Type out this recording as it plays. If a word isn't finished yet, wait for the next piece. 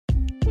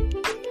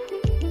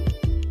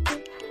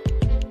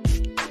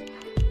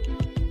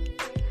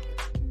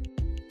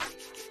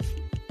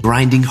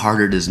Grinding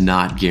harder does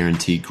not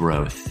guarantee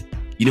growth.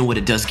 You know what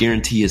it does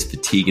guarantee is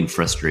fatigue and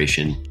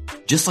frustration,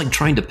 just like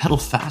trying to pedal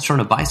faster on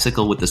a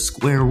bicycle with a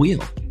square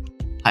wheel.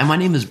 Hi, my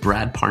name is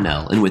Brad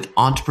Parnell, and with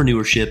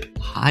entrepreneurship,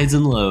 highs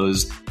and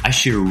lows, I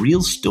share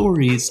real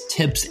stories,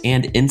 tips,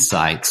 and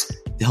insights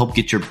to help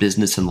get your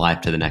business and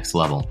life to the next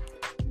level.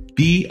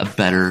 Be a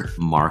Better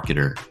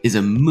Marketer is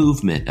a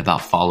movement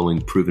about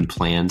following proven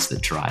plans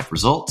that drive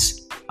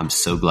results. I'm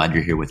so glad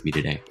you're here with me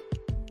today.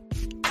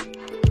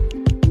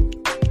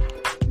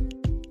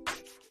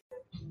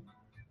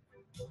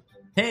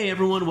 Hey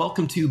everyone,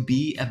 welcome to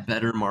Be a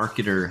Better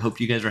Marketer. Hope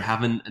you guys are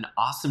having an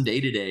awesome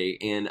day today.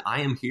 And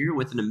I am here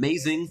with an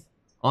amazing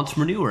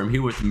entrepreneur. I'm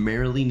here with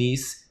Marilee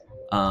Neese,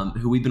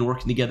 who we've been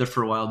working together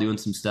for a while doing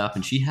some stuff.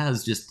 And she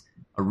has just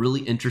a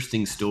really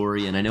interesting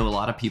story. And I know a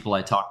lot of people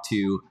I talk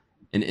to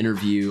and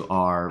interview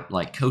are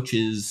like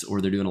coaches or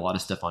they're doing a lot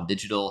of stuff on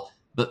digital.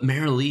 But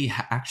Marilee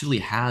actually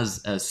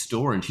has a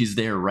store and she's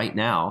there right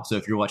now. So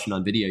if you're watching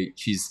on video,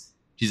 she's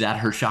at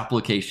her shop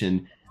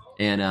location.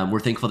 And we're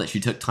thankful that she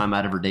took time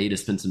out of her day to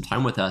spend some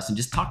time with us and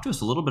just talk to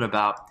us a little bit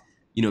about,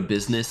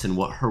 business and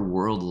what her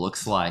world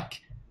looks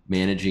like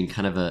managing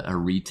kind of a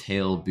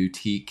retail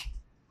boutique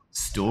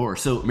store.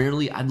 So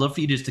Marilee, I'd love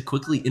for you just to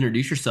quickly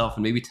introduce yourself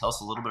and maybe tell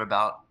us a little bit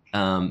about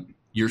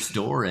your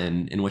store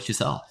and what you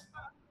sell.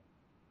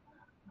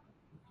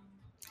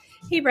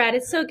 Hey Brad,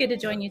 it's so good to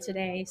join you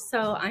today.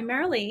 So I'm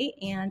Marilee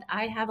and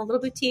I have a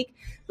little boutique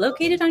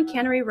located on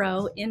Cannery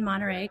Row in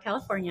Monterey,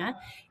 California.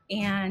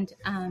 And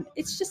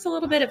it's just a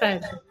little bit of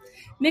a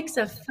mix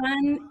of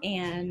fun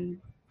and,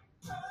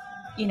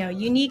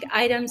 unique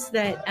items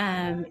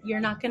that you're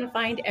not going to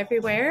find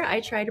everywhere. I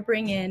try to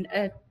bring in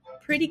a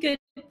pretty good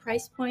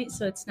price point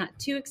so it's not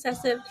too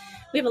excessive.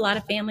 We have a lot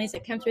of families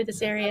that come through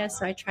this area,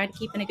 so I try to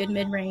keep in a good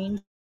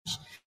mid-range.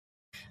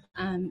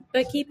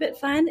 But keep it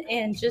fun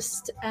and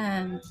just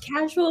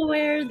casual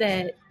wear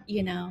that,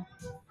 you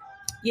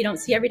don't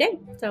see every day.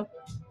 So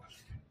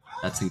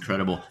that's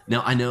incredible.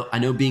 Now I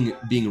know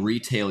being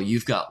retail,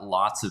 you've got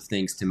lots of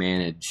things to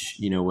manage,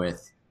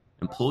 with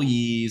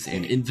employees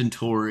and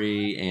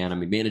inventory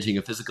and managing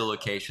a physical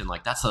location.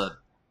 Like that's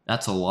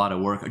a lot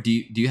of work. Do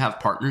you have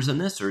partners in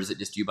this or is it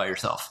just you by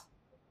yourself?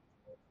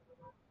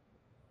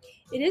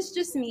 It is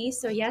just me.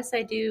 So yes,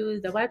 I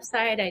do the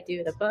website, I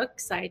do the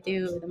books, I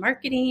do the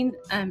marketing.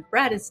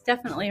 Brad is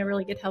definitely a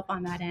really good help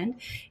on that end.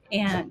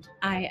 And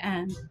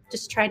I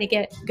just try to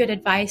get good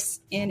advice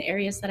in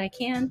areas that I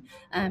can.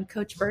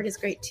 Coach Bird is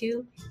great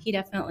too. He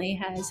definitely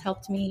has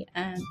helped me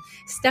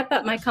step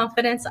up my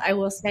confidence. I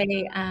will say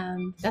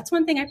that's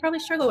one thing I probably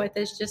struggle with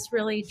is just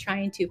really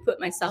trying to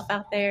put myself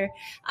out there.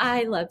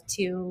 I love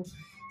to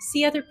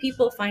see other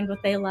people find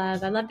what they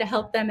love. I love to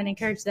help them and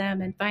encourage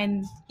them and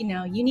find,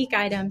 unique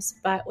items.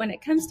 But when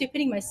it comes to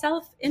putting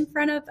myself in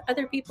front of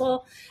other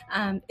people,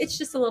 it's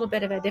just a little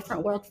bit of a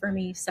different world for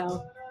me.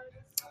 So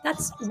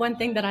that's one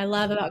thing that I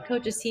love about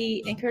Coach is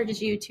he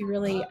encourages you to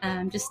really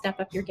just step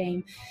up your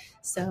game.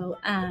 So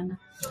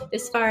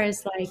as far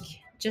as like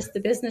just the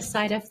business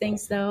side of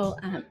things, though,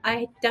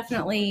 I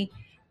definitely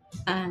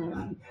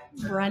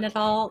run it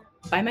all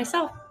by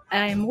myself.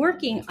 I'm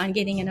working on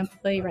getting an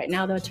employee right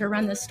now, though, to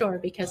run the store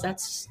because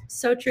that's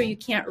so true. You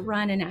can't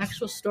run an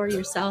actual store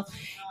yourself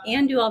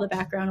and do all the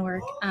background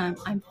work.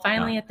 I'm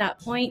finally at that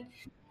point.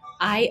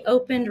 I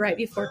opened right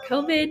before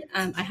COVID.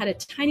 I had a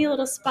tiny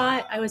little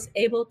spot. I was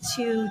able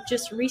to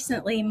just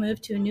recently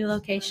move to a new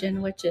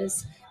location, which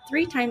is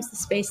 3 times the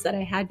space that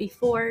I had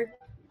before.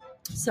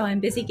 So I'm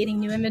busy getting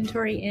new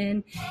inventory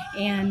in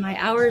and my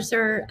hours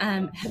are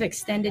have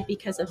extended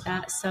because of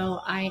that.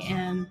 So I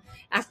am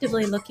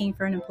actively looking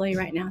for an employee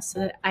right now so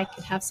that I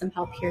could have some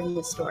help here in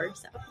the store.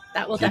 So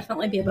that will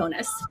definitely be a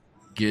bonus.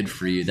 Good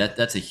for you.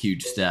 That's a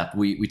huge step.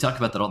 We talk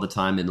about that all the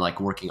time in like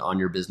working on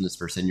your business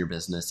versus in your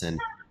business. And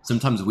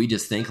sometimes we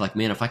just think like,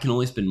 man, if I can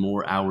only spend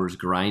more hours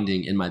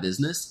grinding in my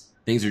business,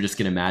 things are just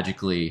going to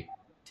magically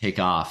take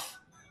off.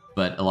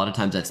 But a lot of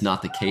times that's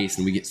not the case.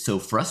 And we get so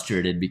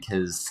frustrated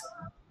because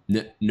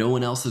no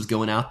one else is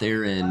going out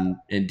there and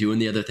doing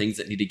the other things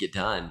that need to get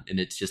done. And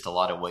it's just a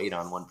lot of weight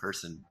on one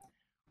person.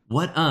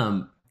 What,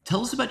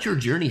 tell us about your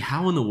journey.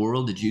 How in the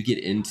world did you get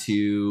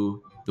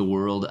into the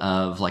world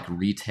of like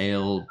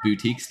retail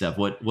boutique stuff?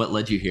 What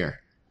led you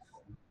here?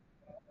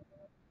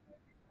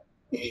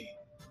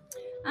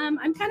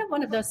 I'm kind of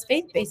one of those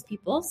faith-based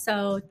people.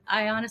 So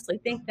I honestly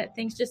think that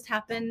things just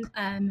happen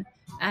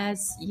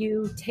as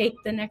you take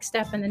the next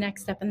step and the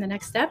next step and the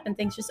next step and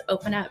things just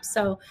open up.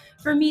 So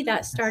for me,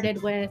 that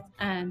started with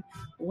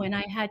when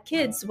I had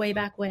kids way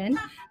back when.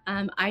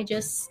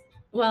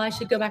 I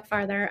should go back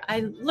farther.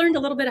 I learned a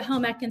little bit of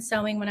home ec and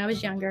sewing when I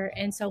was younger.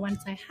 And so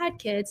once I had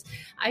kids,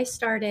 I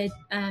started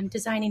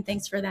designing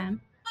things for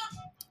them,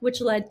 which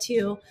led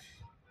to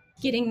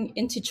getting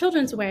into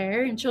children's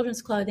wear and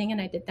children's clothing. And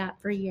I did that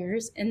for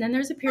years. And then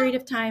there's a period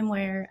of time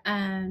where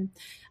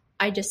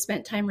I just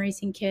spent time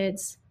raising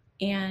kids.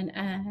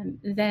 And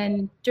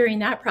then during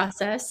that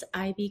process,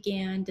 I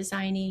began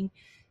designing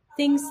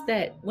things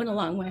that went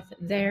along with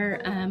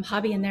their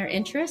hobby and their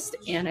interest.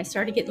 And I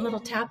started getting little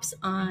taps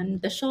on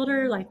the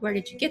shoulder, like, where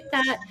did you get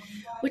that?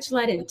 Which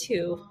led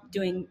into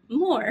doing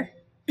more,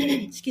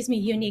 excuse me,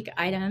 unique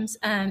items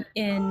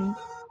in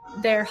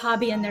their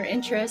hobby and their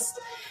interest.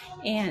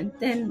 And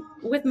then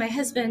with my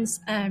husband's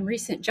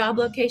recent job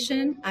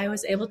location, I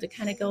was able to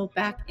kind of go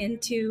back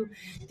into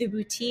the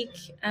boutique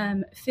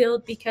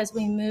field because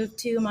we moved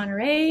to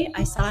Monterey.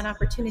 I saw an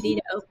opportunity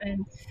to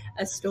open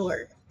a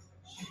store,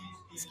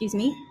 excuse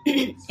me,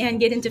 and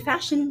get into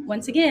fashion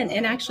once again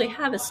and actually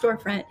have a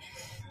storefront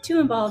to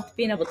involve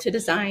being able to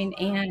design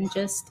and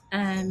just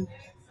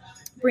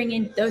bring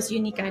in those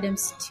unique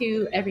items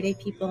to everyday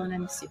people. And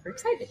I'm super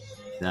excited.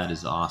 That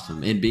is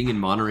awesome. And being in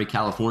Monterey,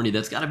 California,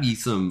 that's got to be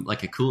some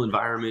like a cool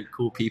environment,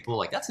 cool people.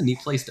 Like that's a neat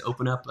place to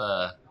open up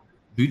a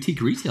boutique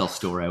retail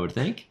store, I would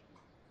think.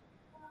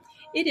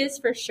 It is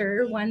for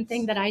sure. One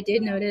thing that I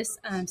did notice,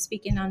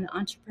 speaking on the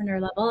entrepreneur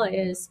level,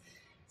 is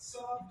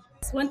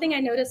one thing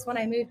I noticed when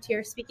I moved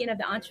here, speaking of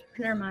the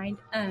entrepreneur mind,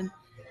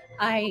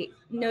 I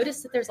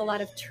noticed that there's a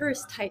lot of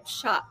tourist type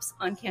shops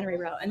on Cannery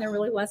Row, and there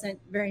really wasn't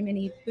very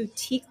many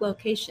boutique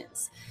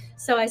locations.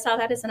 So I saw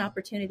that as an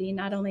opportunity.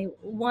 Not only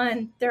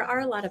one, there are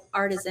a lot of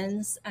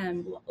artisans,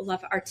 a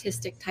lot of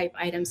artistic type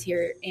items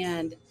here,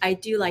 and I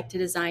do like to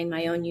design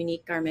my own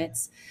unique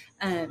garments.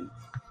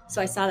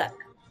 So I saw that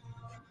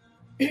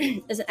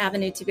as an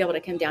avenue to be able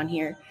to come down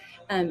here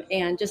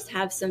and just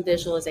have some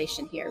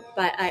visualization here.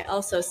 But I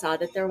also saw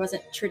that there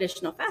wasn't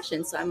traditional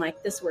fashion. So I'm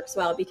like, this works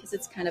well because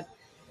it's kind of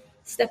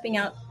stepping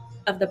out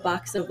of the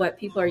box of what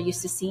people are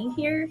used to seeing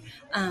here.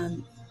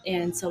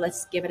 And so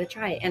let's give it a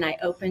try. And I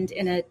opened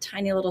in a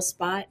tiny little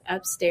spot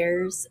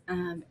upstairs.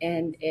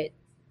 And it,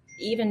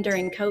 even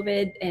during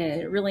COVID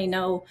and really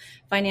no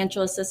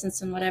financial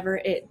assistance and whatever,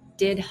 it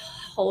did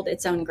hold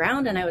its own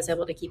ground and I was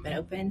able to keep it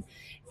open.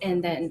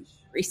 And then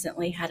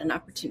recently had an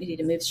opportunity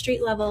to move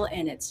street level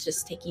and it's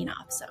just taking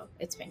off. So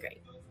it's been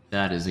great.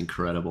 That is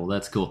incredible.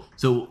 That's cool.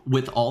 So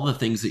with all the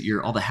things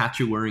that all the hats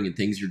you're wearing and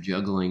things you're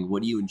juggling,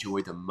 what do you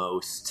enjoy the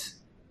most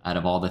out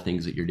of all the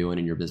things that you're doing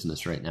in your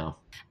business right now?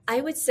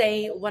 I would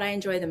say what I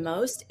enjoy the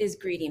most is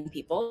greeting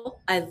people.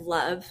 I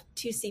love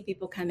to see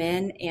people come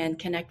in and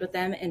connect with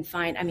them and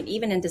find, I mean,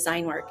 even in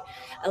design work,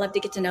 I love to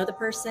get to know the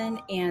person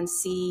and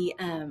see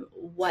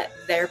what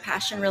their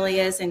passion really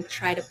is and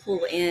try to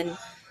pull in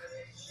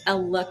a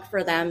look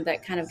for them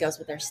that kind of goes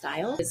with their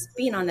style. Is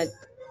being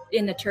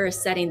in the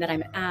tourist setting that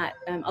I'm at,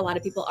 a lot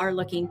of people are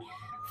looking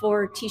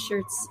for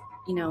t-shirts,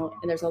 and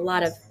there's a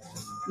lot of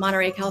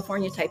Monterey,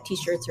 California type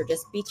t-shirts or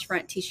just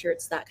beachfront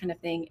t-shirts, that kind of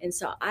thing. And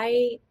so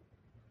I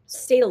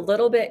stayed a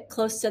little bit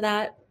close to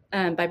that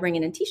by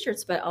bringing in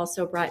t-shirts, but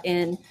also brought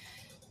in,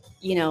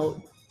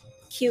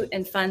 cute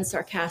and fun,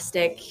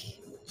 sarcastic,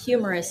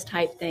 humorous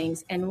type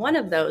things. And one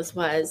of those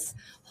was,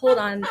 hold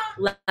on,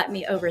 let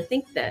me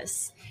overthink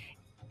this.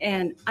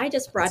 And I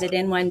just brought it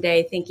in one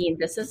day thinking,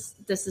 this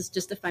is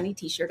just a funny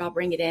t-shirt. I'll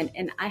bring it in.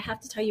 And I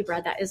have to tell you,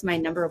 Brad, that is my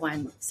number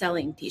one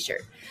selling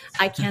t-shirt.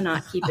 I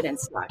cannot keep it in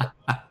stock.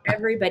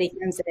 Everybody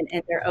comes in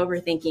and they're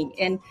overthinking.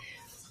 And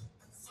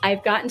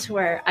I've gotten to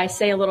where I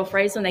say a little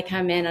phrase when they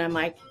come in and I'm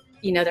like,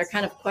 they're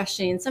kind of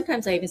questioning.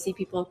 Sometimes I even see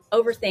people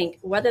overthink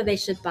whether they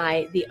should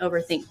buy the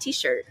overthink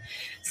t-shirt.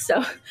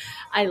 So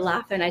I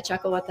laugh and I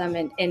chuckle with them.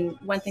 And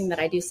one thing that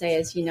I do say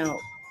is,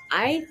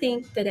 I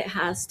think that it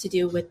has to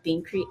do with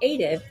being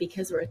creative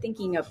because we're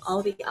thinking of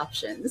all the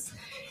options.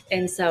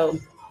 And so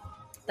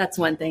that's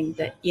one thing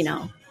that,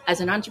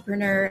 as an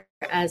entrepreneur,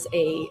 as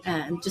a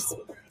just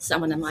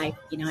someone in life,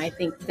 I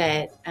think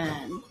that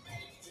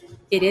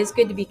it is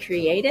good to be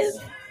creative,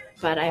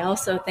 but I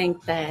also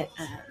think that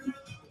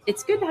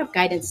it's good to have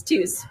guidance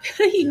too, so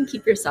you can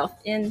keep yourself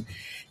in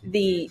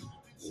the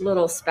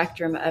little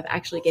spectrum of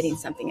actually getting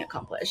something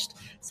accomplished.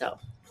 So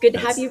good to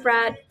have you,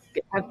 Brad.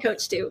 Good to have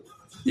Coach too.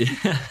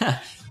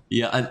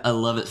 Yeah, I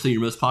love it. So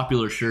your most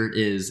popular shirt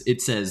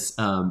it says,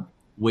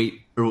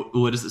 wait, or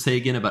what does it say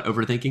again about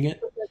overthinking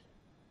it?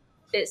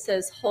 It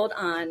says, hold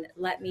on,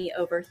 let me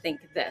overthink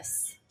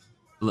this.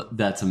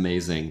 That's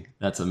amazing.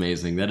 That's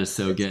amazing. That is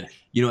so good.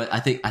 I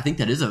think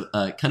that is a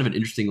kind of an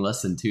interesting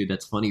lesson too.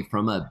 That's funny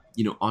from a,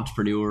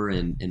 entrepreneur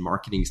and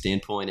marketing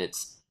standpoint.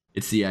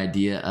 It's the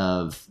idea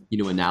of,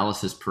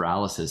 analysis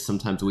paralysis.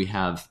 Sometimes we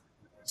have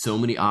so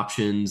many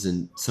options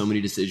and so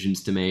many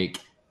decisions to make.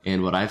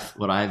 And what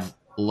I've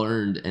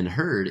learned and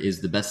heard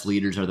is the best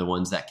leaders are the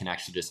ones that can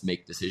actually just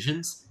make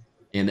decisions.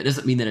 And that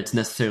doesn't mean that it's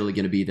necessarily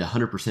going to be the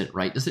 100%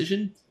 right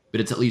decision,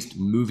 but it's at least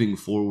moving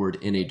forward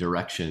in a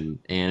direction.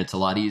 And it's a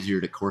lot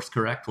easier to course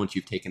correct once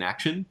you've taken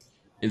action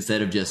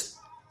instead of just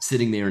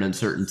sitting there in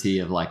uncertainty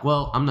of like,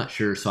 well, I'm not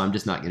sure, so I'm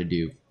just not going to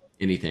do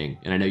anything.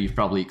 And I know you've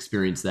probably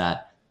experienced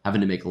that,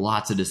 having to make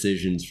lots of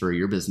decisions for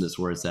your business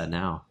where it's at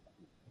now.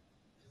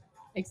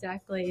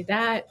 Exactly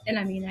that. And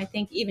I mean, I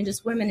think even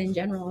just women in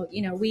general,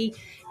 we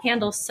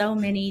handle so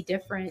many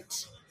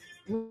different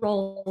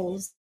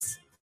roles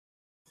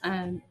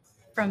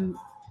from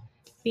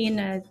being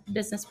a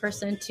business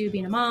person to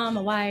being a mom,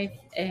 a wife,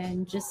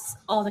 and just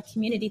all the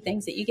community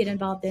things that you get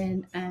involved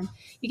in,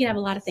 you can have a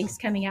lot of things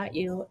coming at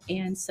you.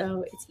 And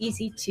so it's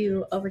easy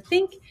to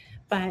overthink,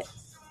 but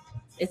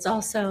it's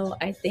also,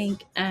 I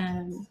think,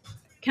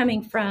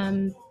 coming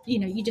from,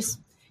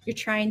 you're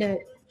trying to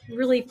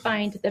really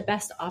find the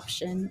best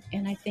option.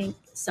 And I think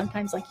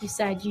sometimes, like you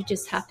said, you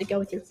just have to go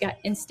with your gut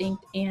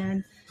instinct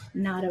and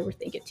not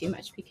overthink it too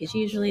much, because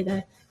usually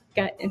the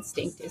gut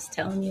instinct is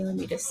telling you,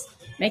 and you just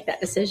make that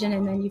decision,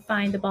 and then you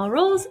find the ball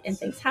rolls and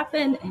things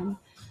happen and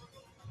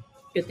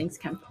good things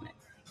come from it.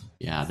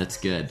 Yeah, that's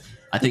good.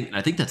 I think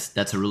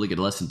that's a really good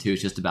lesson too.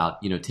 It's just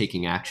about,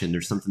 taking action.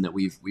 There's something that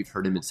we've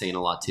heard him saying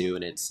a lot too,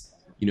 and it's,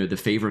 the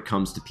favor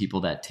comes to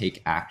people that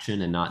take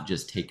action and not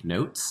just take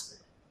notes.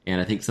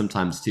 And I think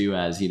sometimes too,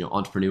 as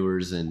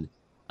entrepreneurs and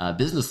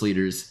business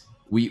leaders,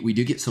 we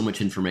do get so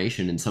much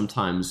information, and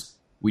sometimes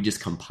we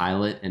just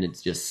compile it and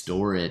it's just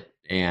store it,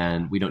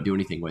 and we don't do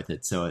anything with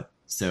it.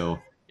 So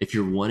if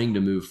you're wanting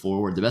to move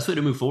forward, the best way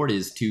to move forward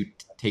is to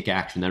take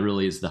action. That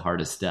really is the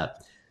hardest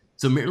step.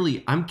 So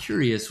Marilee, I'm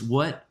curious,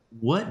 what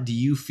do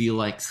you feel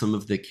like some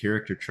of the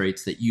character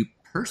traits that you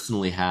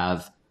personally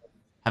have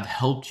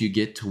helped you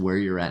get to where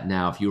you're at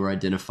now? If you were to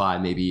identify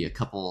maybe a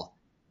couple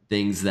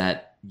things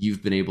that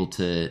you've been able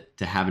to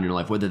have in your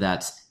life, whether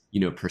that's,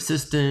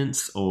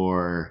 persistence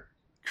or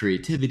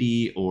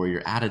creativity or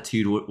your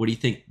attitude, what do you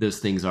think those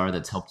things are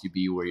that's helped you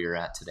be where you're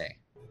at today?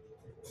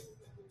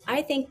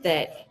 I think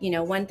that,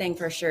 one thing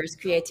for sure is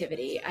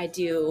creativity.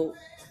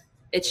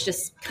 It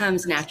just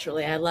comes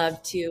naturally. I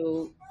love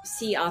to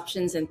see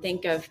options and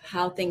think of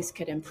how things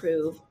could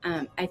improve.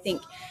 I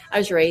think I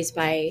was raised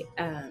by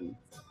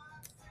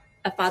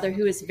a father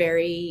who was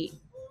very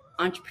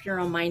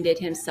entrepreneurial minded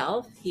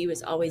himself. He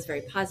was always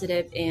very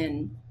positive,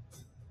 and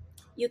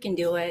you can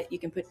do it. You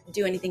can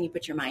do anything you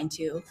put your mind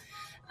to.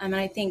 And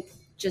I think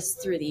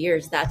just through the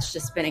years, that's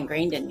just been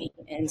ingrained in me.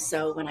 And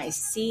so when I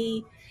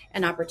see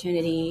an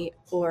opportunity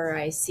or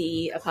I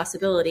see a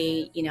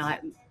possibility,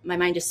 my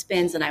mind just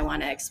spins and I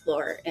want to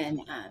explore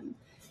and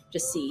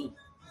just see,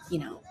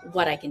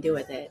 what I can do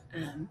with it.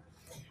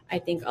 I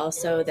think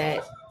also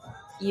that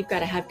you've got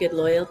to have good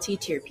loyalty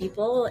to your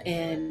people.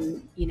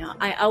 And,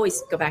 I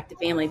always go back to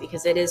family,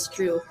 because it is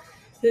true,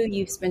 who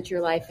you've spent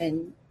your life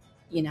and,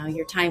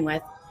 your time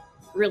with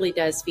really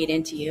does feed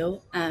into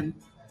you. And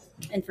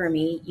for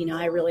me,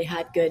 I really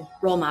had good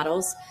role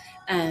models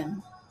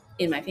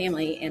in my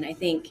family. And I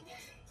think,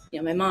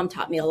 my mom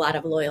taught me a lot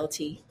of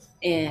loyalty,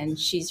 and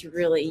she's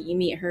really, you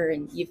meet her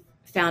and you've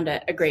found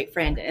a great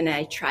friend. And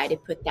I try to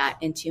put that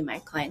into my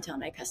clientele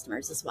and my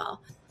customers as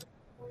well.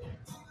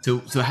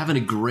 So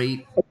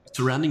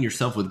surrounding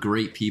yourself with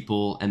great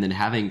people, and then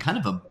having kind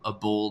of a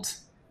bold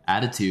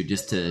attitude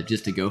just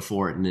to go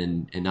for it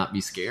and not be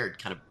scared,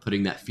 kind of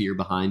putting that fear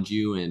behind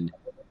you and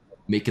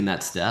making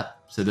that step.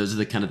 So those are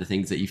the kind of the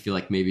things that you feel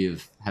like maybe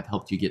have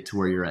helped you get to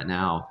where you're at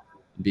now,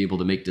 and be able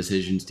to make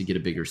decisions to get a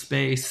bigger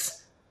space,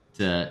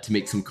 to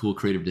make some cool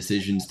creative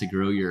decisions to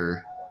grow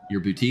your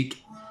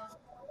boutique.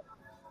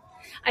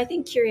 I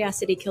think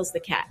curiosity kills the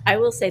cat. I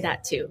will say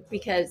that too,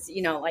 because,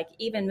 like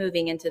even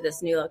moving into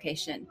this new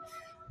location,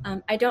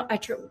 I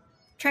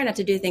try not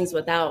to do things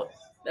without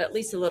at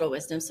least a little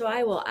wisdom. So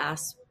I will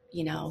ask,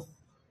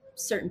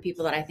 certain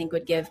people that I think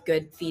would give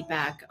good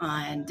feedback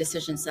on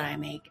decisions that I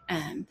make.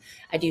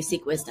 I do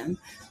seek wisdom,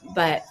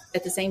 but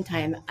at the same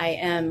time, I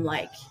am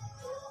like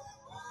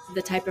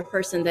the type of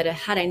person that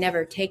had I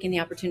never taken the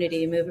opportunity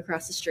to move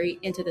across the street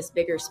into this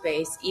bigger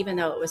space, even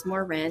though it was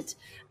more rent.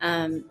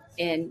 And,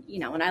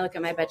 when I look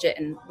at my budget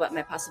and what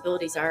my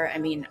possibilities are, I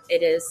mean,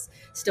 it is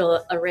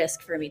still a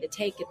risk for me to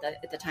take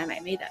at the time I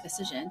made that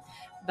decision.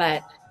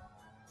 But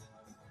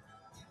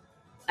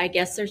I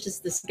guess there's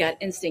just this gut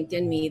instinct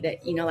in me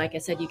that, like I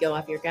said, you go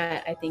off your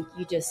gut. I think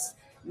you just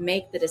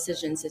make the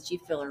decisions that you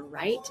feel are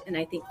right. And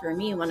I think for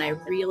me, when I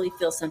really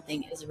feel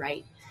something is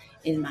right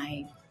in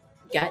my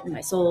gut and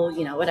my soul,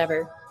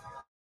 whatever,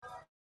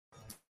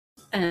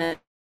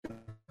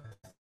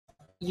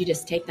 you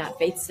just take that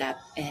faith step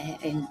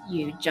and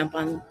you jump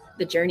on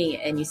the journey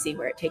and you see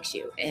where it takes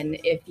you. And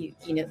if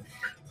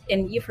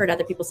and you've heard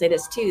other people say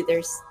this too,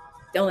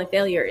 the only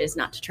failure is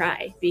not to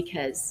try,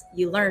 because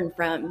you learn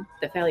from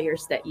the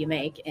failures that you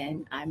make.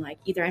 And I'm like,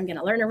 either I'm going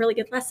to learn a really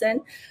good lesson,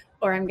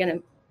 or I'm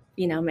going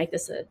to, make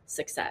this a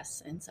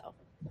success. And so,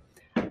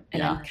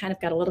 I've kind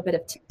of got a little bit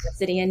of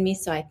tenacity in me.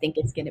 So I think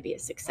it's going to be a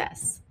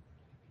success.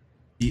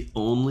 The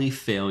only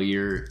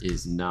failure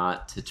is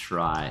not to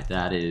try.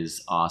 That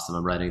is awesome.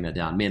 I'm writing that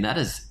down. Man,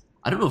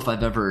 I don't know if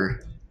I've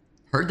ever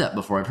heard that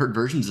before. I've heard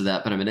versions of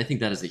that, but I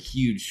think that is a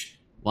huge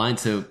line.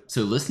 So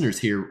listeners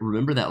here,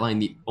 remember that line.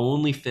 The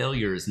only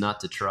failure is not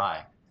to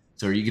try.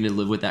 So are you going to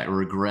live with that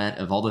regret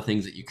of all the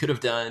things that you could have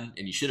done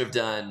and you should have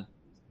done,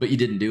 but you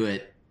didn't do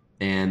it?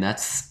 And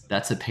that's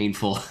a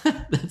painful,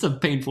 that's a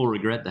painful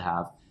regret to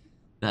have.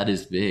 That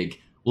is big.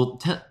 Well,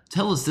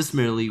 tell us this,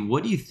 Marilee,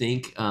 what do you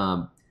think?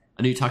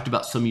 I know you talked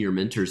about some of your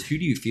mentors. Who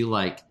do you feel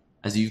like,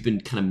 as you've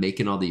been kind of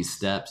making all these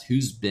steps,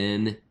 who's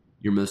been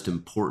your most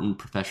important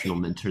professional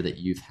mentor that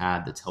you've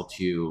had that's helped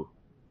you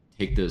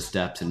take those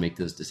steps and make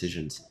those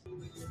decisions?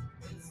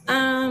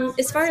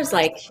 As far as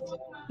like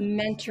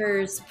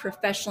mentors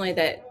professionally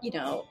that,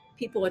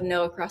 people would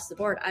know across the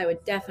board, I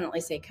would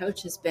definitely say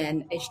Coach has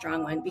been a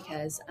strong one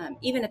because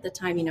even at the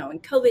time, when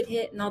COVID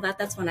hit and all that,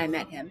 that's when I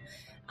met him.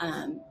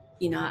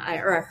 I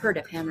heard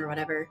of him or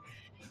whatever.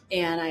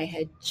 And I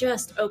had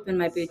just opened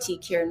my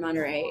boutique here in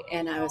Monterey,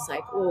 and I was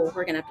like, oh,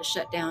 we're going to have to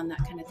shut down, that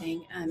kind of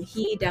thing.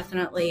 He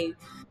definitely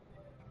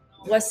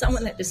was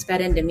someone that just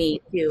fed into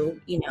me to,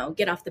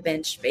 get off the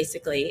bench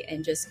basically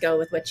and just go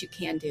with what you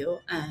can do.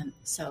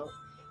 So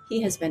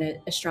he has been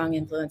a strong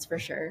influence for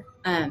sure.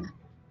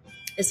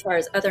 As far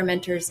as other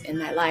mentors in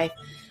my life,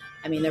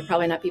 they're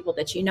probably not people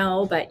that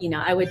but,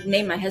 I would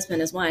name my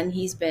husband as one.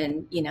 He's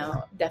been,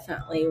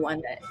 definitely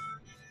one that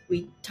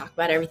we talk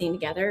about everything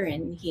together,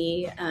 and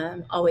he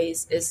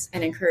always is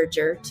an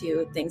encourager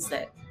to things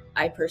that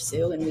I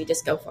pursue, and we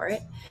just go for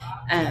it.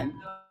 And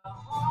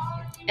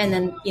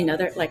then,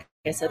 there, like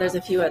I said, there's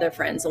a few other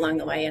friends along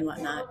the way and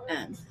whatnot.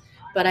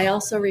 But I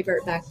also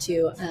revert back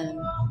to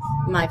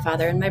my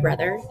father and my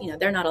brother.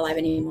 They're not alive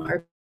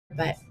anymore,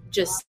 but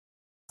just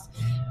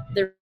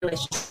the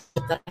relationship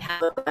that I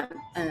have with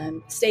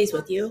them stays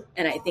with you.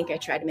 And I think I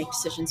try to make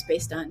decisions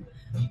based on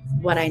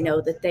what I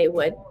know that they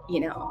would,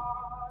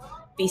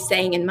 be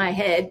saying in my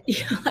head,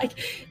 like,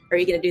 are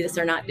you going to do this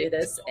or not do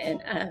this?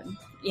 And,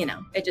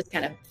 it just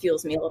kind of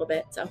fuels me a little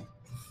bit. So.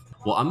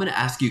 Well, I'm going to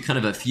ask you kind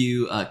of a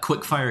few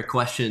quick fire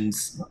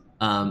questions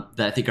that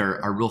I think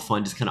are real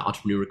fun, just kind of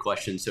entrepreneur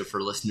questions. So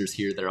for listeners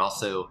here that are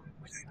also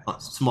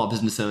small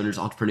business owners,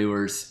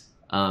 entrepreneurs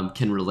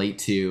can relate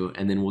to,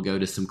 and then we'll go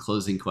to some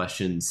closing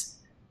questions.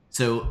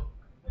 So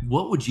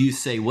what would you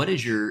say, what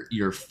is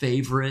your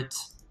favorite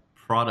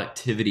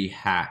productivity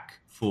hack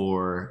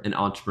for an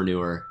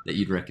entrepreneur that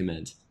you'd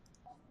recommend?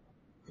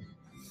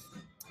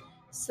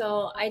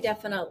 So I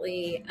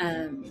definitely,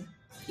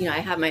 I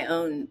have my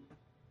own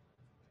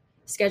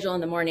schedule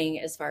in the morning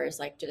as far as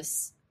like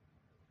just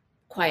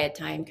quiet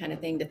time kind of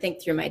thing to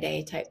think through my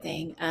day type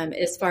thing.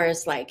 As far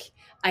as like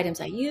items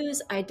I use,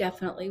 I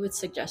definitely would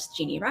suggest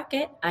Genie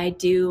Rocket. I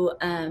do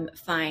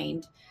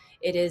find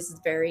it is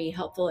very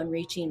helpful in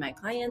reaching my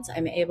clients.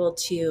 I'm able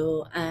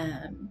to,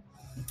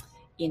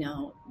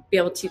 be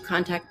able to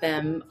contact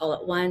them all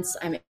at once.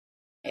 I'm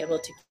able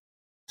to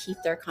keep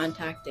their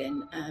contact,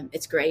 and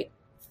it's great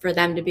for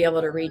them to be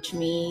able to reach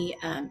me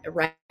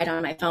right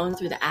on my phone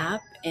through the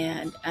app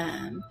and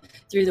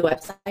through the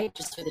website,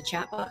 just through the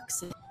chat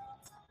box.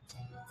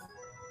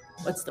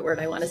 What's the word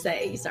I want to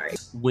say? Sorry.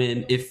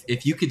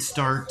 If you could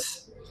start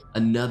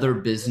another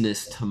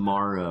business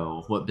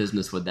tomorrow, what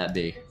business would that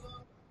be?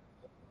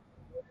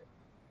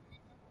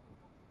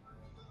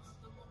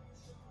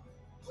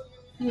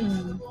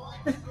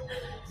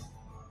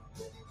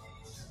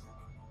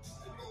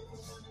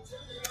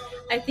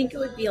 I think it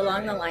would be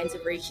along the lines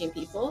of reaching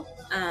people.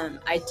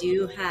 I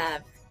do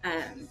have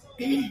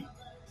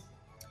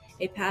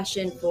a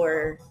passion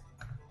for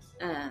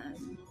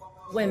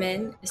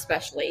women,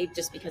 especially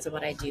just because of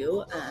what I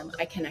do.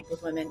 I connect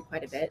with women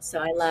quite a bit. So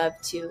I love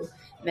to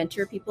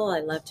mentor people. I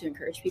love to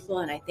encourage people.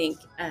 And I think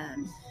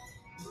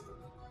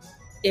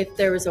if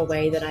there was a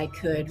way that I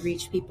could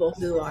reach people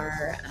who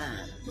are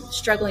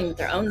struggling with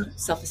their own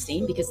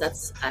self-esteem, because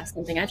that's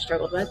something I've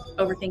struggled with,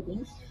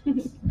 overthinking.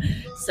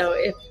 So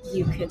if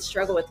you could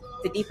struggle with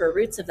the deeper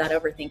roots of that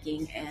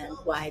overthinking and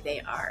why they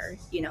are,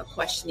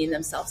 questioning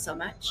themselves so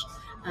much,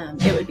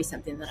 it would be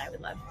something that I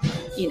would love,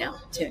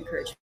 to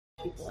encourage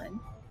people in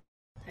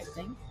type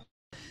thing.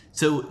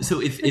 So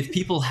if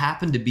people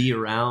happen to be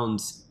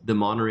around the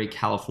Monterey,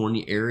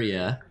 California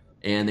area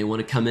and they want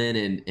to come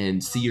in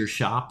and see your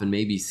shop and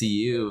maybe see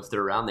you if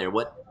they're around there,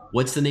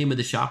 what's the name of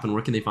the shop and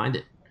where can they find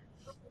it?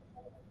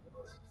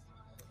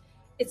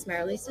 It's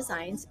Marilee's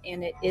Designs,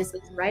 and it is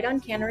right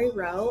on Cannery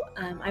Row.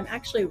 I'm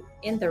actually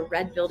in the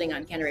red building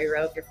on Cannery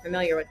Row, if you're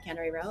familiar with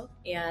Cannery Row,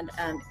 and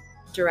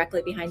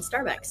directly behind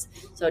Starbucks.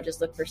 So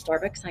just look for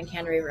Starbucks on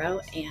Cannery Row,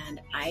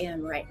 and I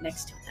am right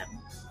next to them.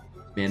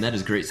 Man, that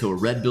is great. So a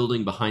red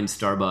building behind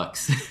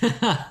Starbucks.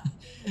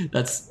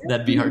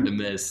 That'd be hard to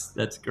miss.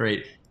 That's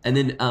great. And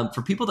then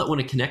for people that want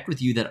to connect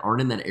with you that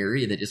aren't in that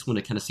area, that just want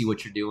to kind of see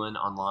what you're doing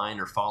online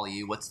or follow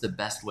you, what's the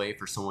best way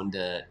for someone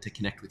to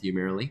connect with you,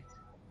 Marilee?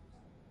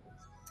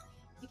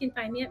 You can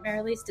find me at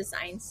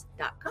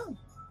marileesdesigns.com.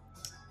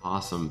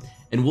 Awesome.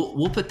 And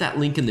we'll put that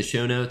link in the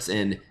show notes.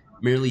 And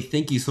Marilee,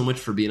 thank you so much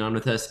for being on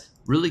with us.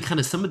 Really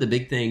kind of some of the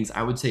big things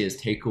I would say is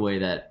takeaway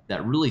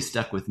that really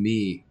stuck with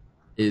me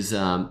is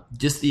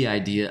just the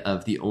idea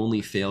of the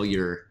only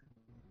failure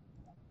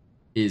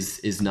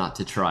is not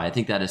to try. I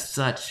think that is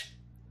such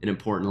an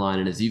important line.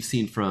 And as you've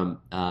seen from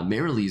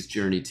Marilee's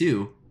journey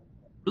too,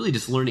 really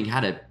just learning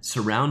how to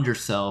surround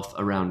yourself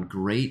around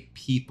great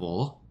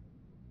people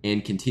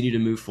and continue to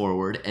move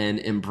forward and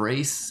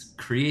embrace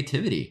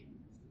creativity,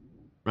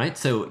 right?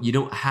 So you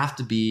don't have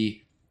to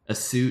be a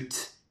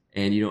suit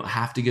and you don't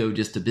have to go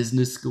just to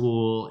business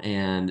school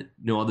and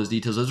know all those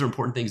details. Those are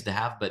important things to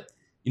have, but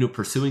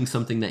pursuing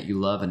something that you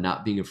love and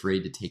not being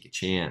afraid to take a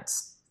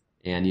chance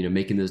and,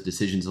 making those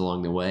decisions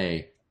along the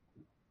way.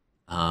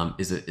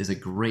 is a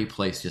great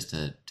place just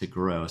to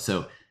grow.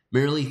 So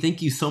Marilee,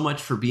 thank you so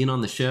much for being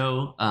on the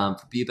show,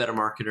 for Be a Better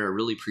Marketer. I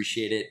really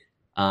appreciate it.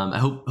 I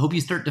hope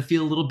you start to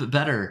feel a little bit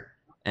better.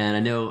 And I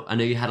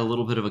know you had a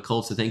little bit of a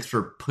cold, so thanks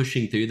for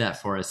pushing through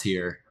that for us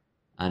here.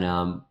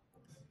 And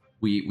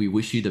we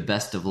wish you the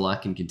best of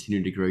luck and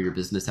continue to grow your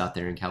business out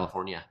there in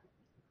California.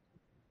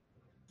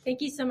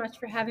 Thank you so much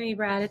for having me,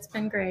 Brad. It's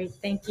been great.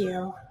 Thank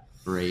you.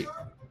 Great.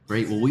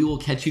 Well, we will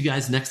catch you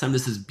guys next time.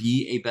 This is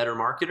Be a Better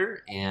Marketer,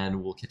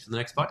 and we'll catch you in the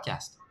next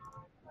podcast.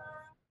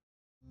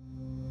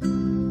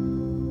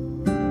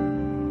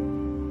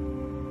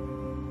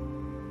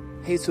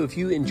 Hey, so if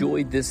you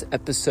enjoyed this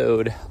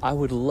episode, I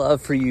would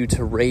love for you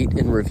to rate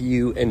and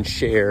review and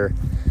share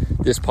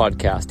this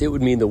podcast. It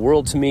would mean the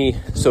world to me.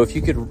 So if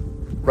you could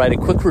write a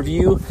quick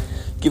review,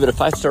 give it a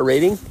 5-star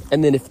rating,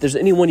 and then if there's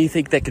anyone you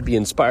think that could be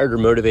inspired or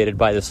motivated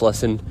by this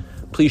lesson,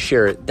 please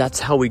share it. That's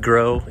how we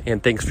grow,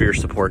 and thanks for your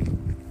support.